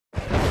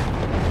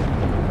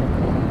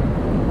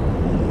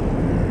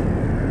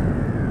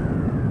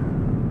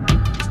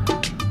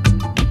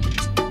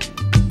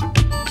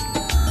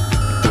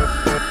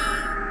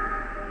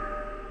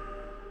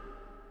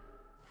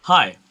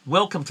Hi,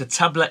 welcome to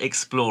Tabla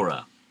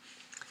Explorer.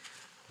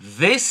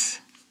 This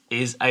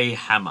is a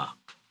hammer,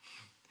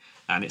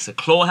 and it's a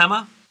claw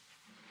hammer.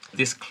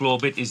 This claw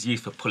bit is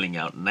used for pulling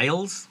out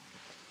nails.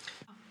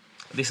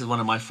 This is one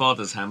of my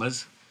father's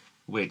hammers,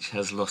 which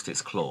has lost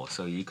its claw,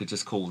 so you could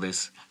just call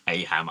this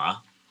a hammer.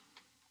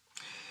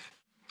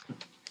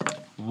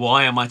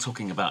 Why am I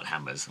talking about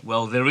hammers?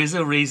 Well, there is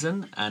a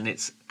reason, and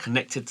it's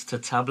connected to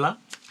tabla.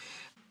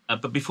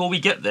 But before we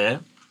get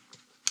there,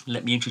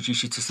 let me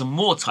introduce you to some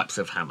more types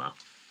of hammer.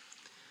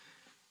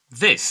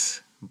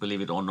 This,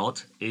 believe it or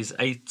not, is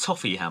a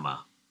toffee hammer.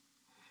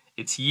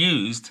 It's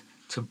used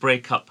to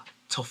break up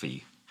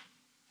toffee.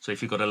 So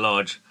if you've got a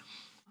large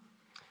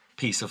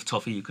piece of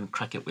toffee, you can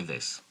crack it with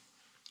this.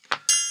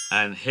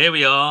 And here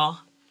we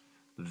are.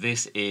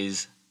 This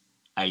is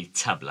a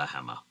tabla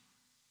hammer.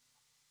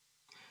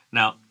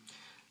 Now,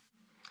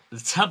 the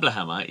tabla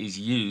hammer is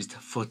used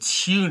for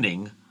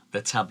tuning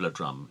the tabla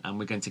drum, and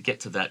we're going to get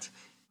to that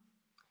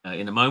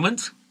in a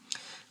moment.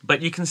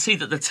 But you can see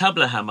that the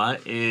tabla hammer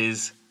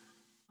is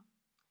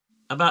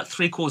about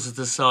 3/4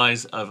 the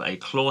size of a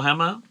claw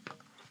hammer,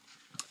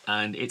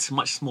 and it's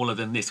much smaller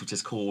than this, which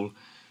is called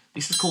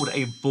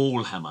a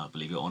ball hammer,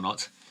 believe it or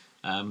not.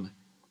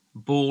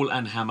 Ball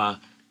and hammer,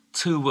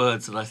 two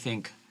words that I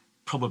think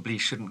probably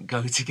shouldn't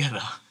go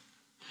together.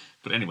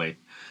 But anyway,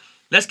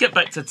 let's get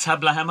back to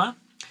tabla hammer.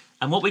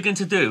 And what we're going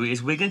to do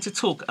is we're going to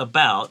talk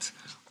about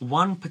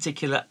one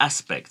particular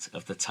aspect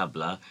of the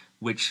tabla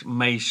which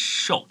may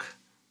shock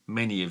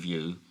many of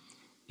you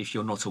if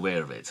you're not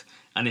aware of it.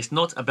 And it's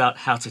not about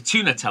how to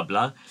tune a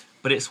tabla,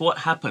 but it's what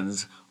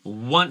happens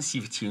once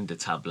you've tuned a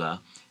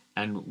tabla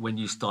and when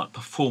you start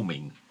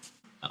performing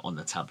on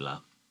the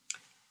tabla.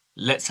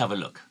 Let's have a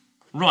look.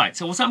 Right,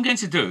 so what I'm going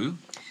to do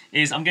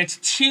is I'm going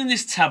to tune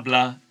this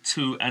tabla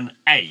to an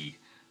A.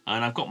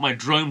 And I've got my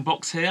drone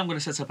box here. I'm going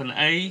to set up an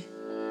A.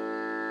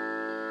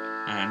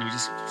 And let me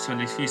just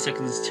spend a few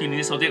seconds tuning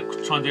this. I'll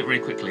try and do it very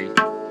quickly.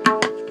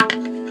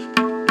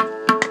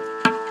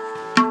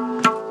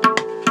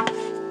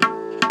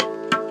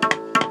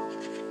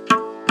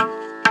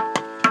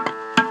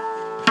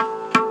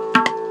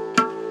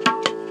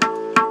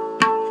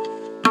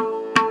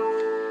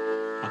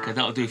 Okay,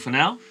 that'll do for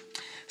now.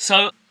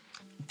 So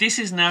this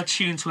is now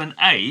tuned to an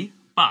A,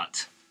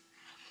 but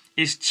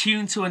it's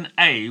tuned to an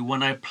A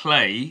when I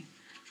play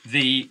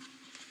the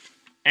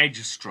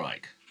edge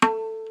strike,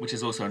 which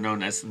is also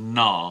known as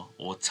na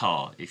or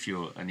ta if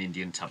you're an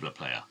Indian tabla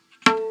player.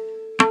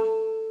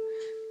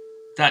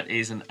 That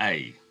is an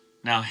A.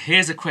 Now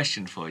here's a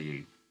question for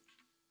you.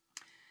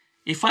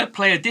 If I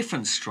play a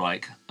different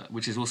strike,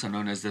 which is also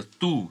known as the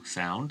tu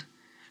sound,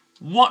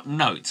 what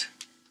note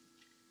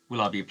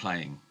will I be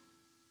playing?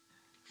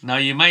 Now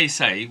you may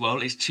say,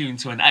 well, it's tuned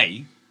to an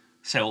A,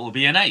 so it will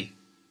be an A.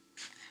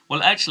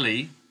 Well,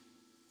 actually,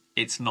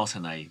 it's not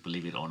an A,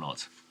 believe it or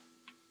not.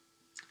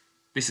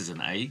 This is an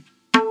A.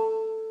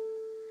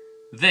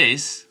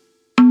 This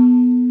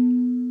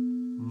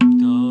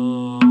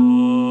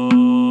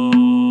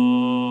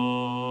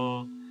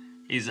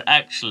is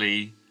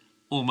actually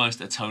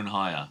almost a tone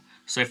higher.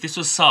 So if this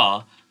was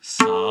sa,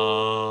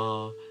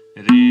 sa,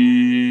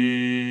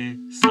 re,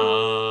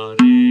 sa,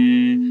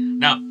 re.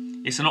 Now,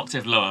 it's an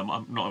octave lower.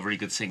 I'm not a very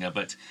good singer,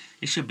 but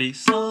it should be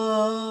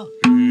sa,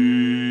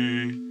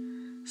 re,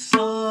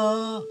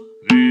 sa,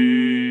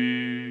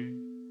 re.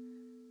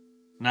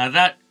 Now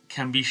that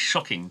can be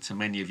shocking to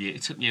many of you.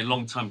 It took me a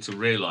long time to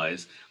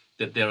realise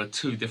that there are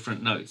two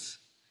different notes.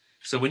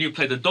 So when you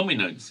play the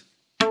dominant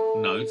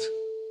note,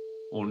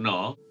 or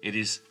na, it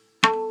is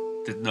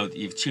the note that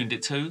you've tuned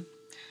it to.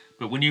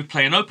 But when you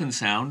play an open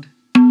sound,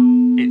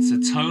 it's a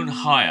tone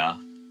higher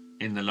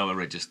in the lower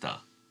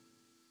register.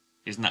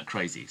 Isn't that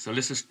crazy? So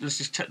let's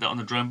just check that on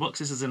the drone box.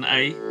 This is an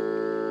A.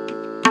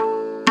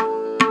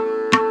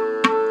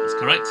 That's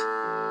correct.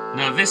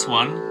 Now this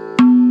one,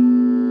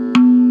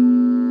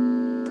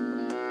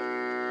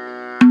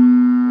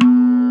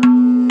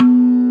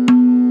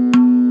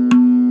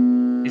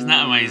 isn't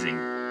that amazing?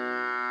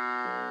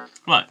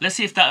 Right, let's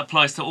see if that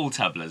applies to all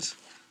tablas.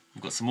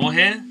 We've got some more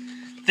here.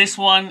 This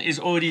one is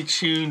already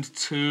tuned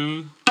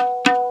to,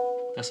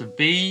 that's a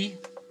B.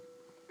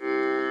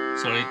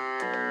 Sorry,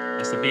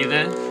 that's a B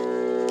there.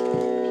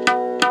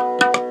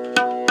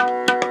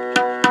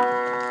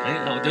 Okay,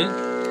 that'll do.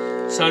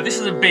 So this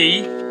is a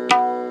B.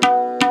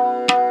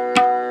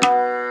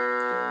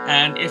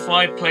 And if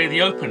I play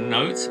the open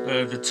note,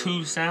 the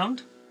tu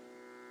sound,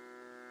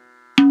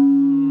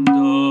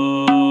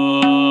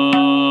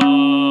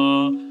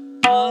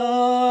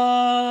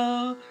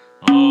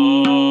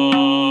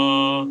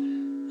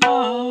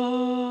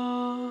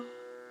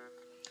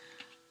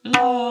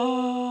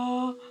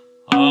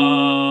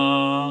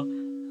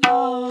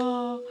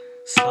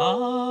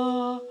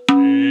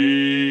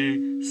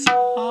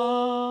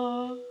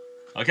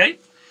 okay,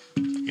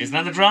 here's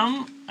another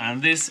drum,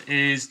 and this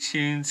is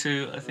tuned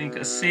to, I think,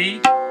 a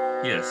C.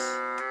 Yes.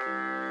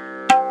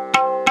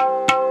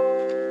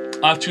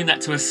 I've tuned that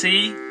to a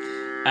C,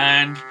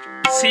 and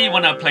C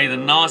when I play the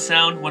na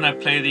sound, when I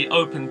play the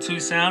open tu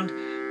sound,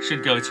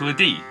 should go to a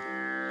D.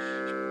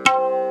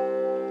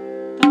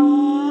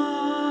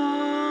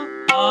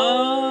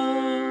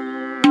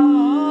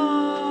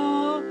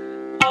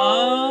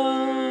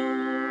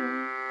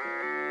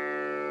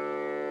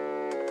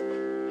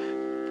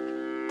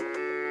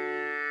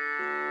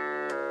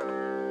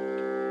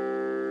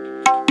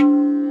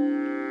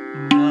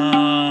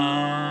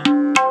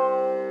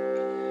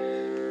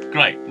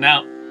 Right,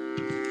 now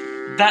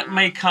that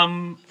may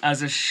come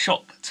as a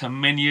shock to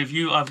many of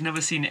you. I've never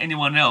seen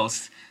anyone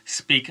else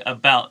speak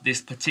about this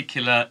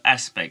particular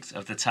aspect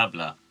of the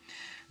tabla.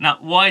 Now,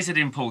 why is it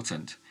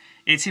important?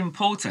 It's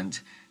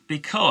important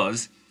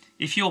because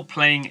if you're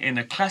playing in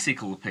a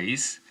classical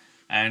piece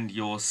and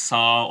your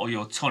sa or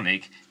your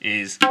tonic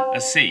is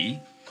a C,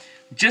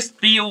 just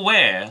be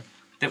aware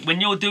that when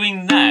you're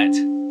doing that,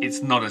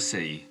 it's not a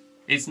C.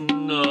 It's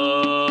no.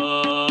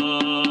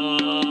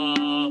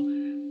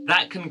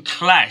 That can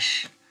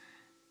clash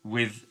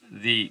with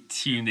the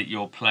tune that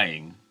you're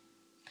playing.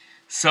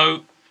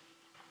 So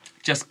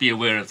just be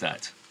aware of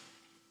that.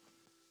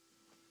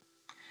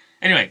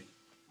 Anyway,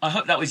 I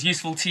hope that was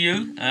useful to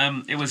you.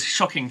 It was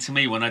shocking to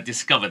me when I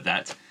discovered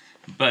that.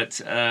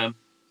 But I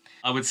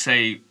would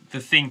say the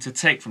thing to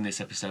take from this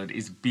episode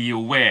is be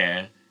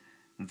aware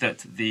that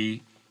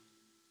the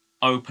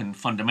open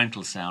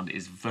fundamental sound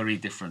is very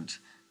different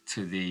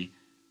to the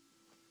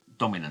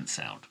dominant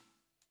sound.